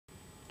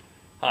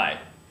Hi,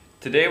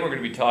 today we're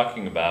going to be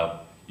talking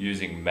about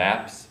using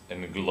maps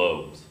and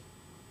globes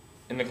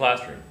in the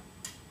classroom.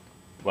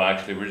 Well,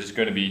 actually, we're just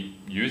going to be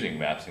using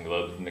maps and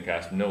globes in the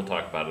classroom, and we'll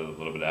talk about it a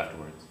little bit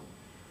afterwards.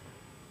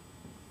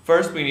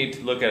 First, we need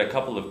to look at a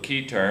couple of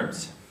key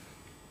terms: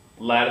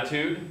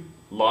 latitude,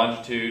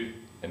 longitude,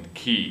 and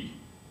key.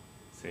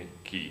 See,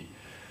 key.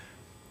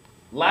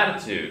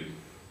 Latitude.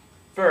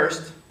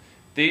 First,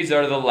 these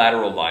are the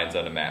lateral lines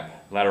on a map.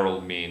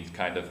 Lateral means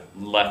kind of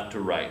left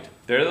to right.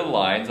 They're the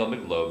lines on the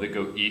globe that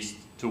go east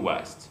to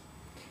west,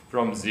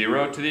 from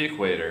 0 to the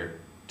equator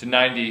to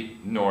 90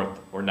 north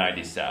or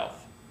 90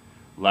 south.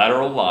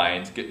 Lateral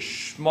lines get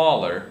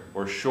smaller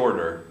or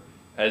shorter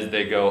as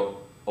they go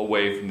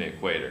away from the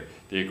equator.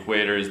 The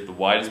equator is the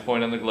widest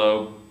point on the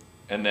globe,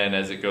 and then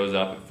as it goes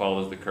up, it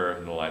follows the curve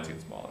and the lines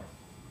get smaller.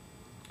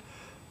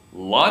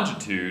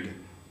 Longitude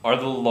are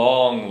the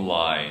long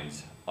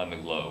lines on the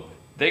globe.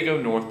 They go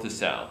north to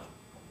south.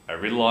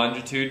 Every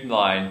longitude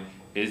line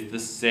is the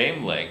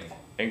same length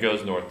and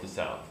goes north to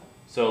south.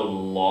 So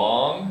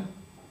long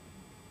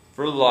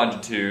for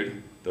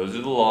longitude, those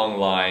are the long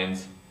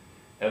lines,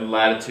 and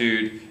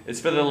latitude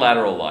is for the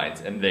lateral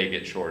lines, and they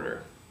get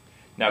shorter.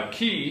 Now,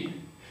 key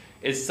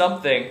is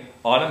something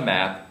on a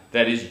map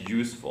that is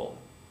useful,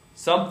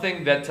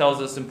 something that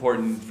tells us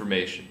important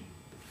information.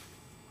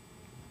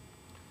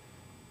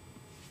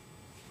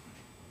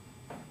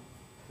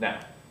 Now,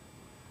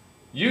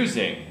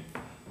 using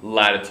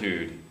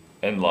latitude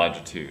and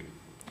longitude.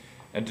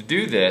 And to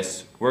do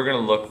this, we're going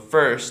to look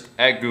first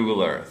at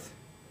Google Earth.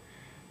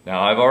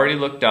 Now, I've already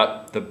looked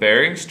up the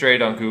Bering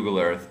Strait on Google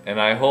Earth, and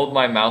I hold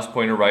my mouse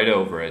pointer right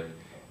over it,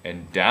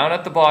 and down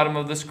at the bottom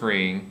of the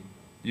screen,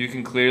 you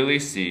can clearly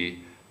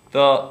see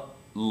the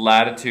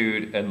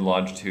latitude and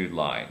longitude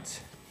lines.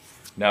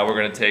 Now we're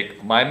going to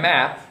take my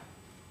map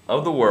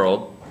of the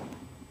world,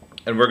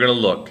 and we're going to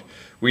look.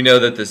 We know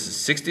that this is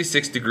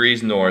 66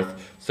 degrees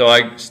north, so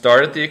I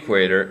start at the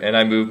equator and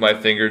I move my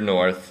finger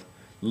north,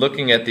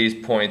 looking at these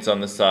points on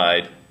the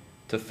side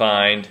to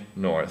find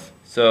north.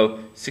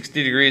 So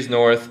 60 degrees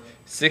north,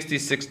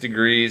 66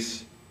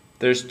 degrees,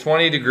 there's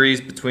 20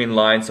 degrees between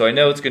lines, so I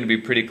know it's going to be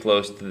pretty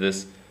close to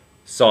this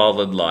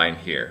solid line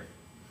here.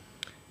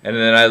 And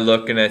then I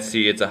look and I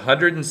see it's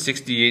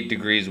 168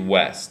 degrees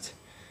west.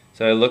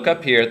 So I look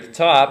up here at the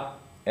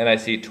top and I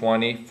see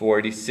 20,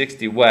 40,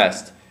 60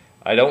 west.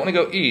 I don't want to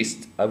go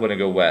east, I want to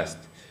go west.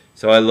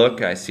 So I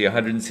look, I see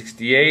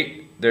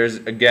 168, there's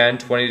again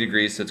 20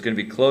 degrees, so it's going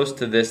to be close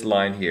to this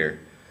line here.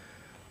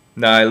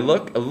 Now I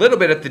look a little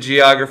bit at the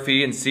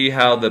geography and see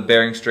how the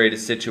Bering Strait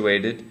is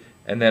situated,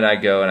 and then I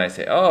go and I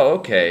say, oh,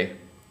 okay,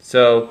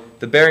 so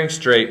the Bering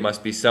Strait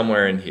must be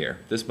somewhere in here.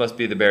 This must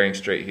be the Bering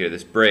Strait here,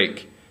 this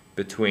break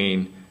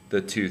between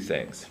the two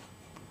things.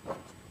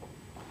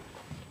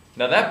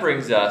 Now that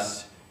brings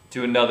us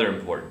to another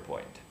important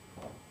point.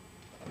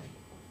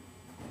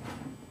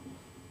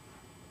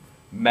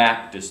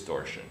 Map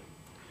distortion.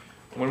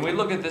 When we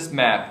look at this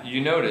map, you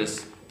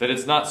notice that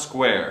it's not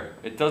square.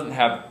 It doesn't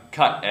have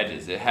cut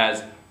edges. It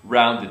has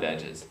rounded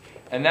edges.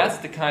 And that's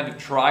to kind of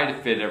try to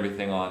fit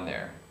everything on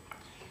there.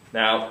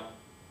 Now,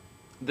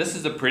 this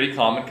is a pretty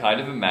common kind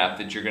of a map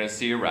that you're going to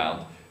see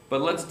around, but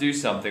let's do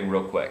something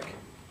real quick.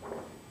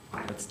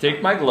 Let's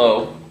take my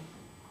globe,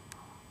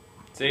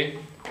 see,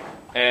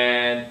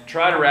 and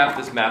try to wrap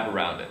this map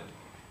around it.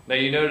 Now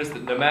you notice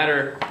that no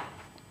matter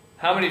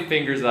how many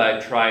fingers I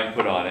try and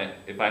put on it,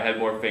 if I had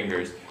more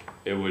fingers,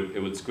 it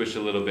would squish a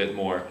little bit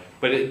more.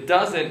 But it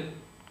doesn't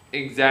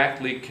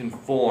exactly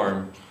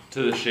conform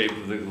to the shape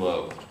of the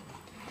globe.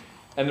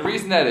 And the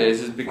reason that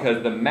is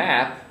because the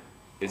map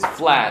is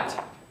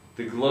flat,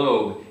 the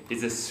globe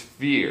is a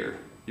sphere.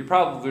 You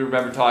probably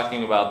remember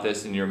talking about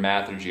this in your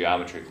math or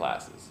geometry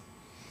classes.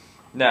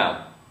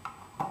 Now,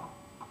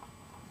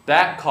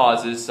 that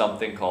causes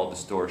something called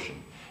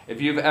distortion. If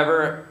you've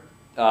ever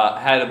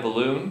had a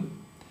balloon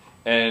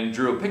and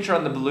drew a picture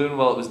on the balloon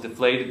while it was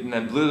deflated and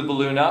then blew the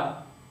balloon up,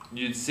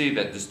 you'd see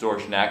that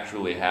distortion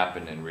actually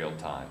happen in real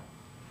time.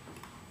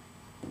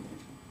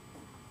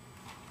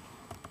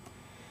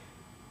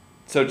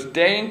 So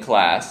today in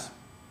class,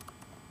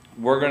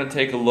 we're going to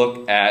take a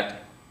look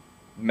at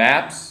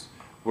maps.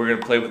 We're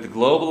going to play with the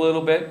globe a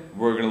little bit.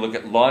 We're going to look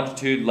at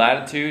longitude,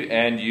 latitude,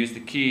 and use the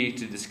key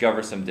to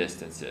discover some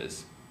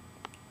distances.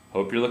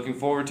 Hope you're looking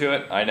forward to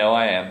it. I know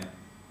I am.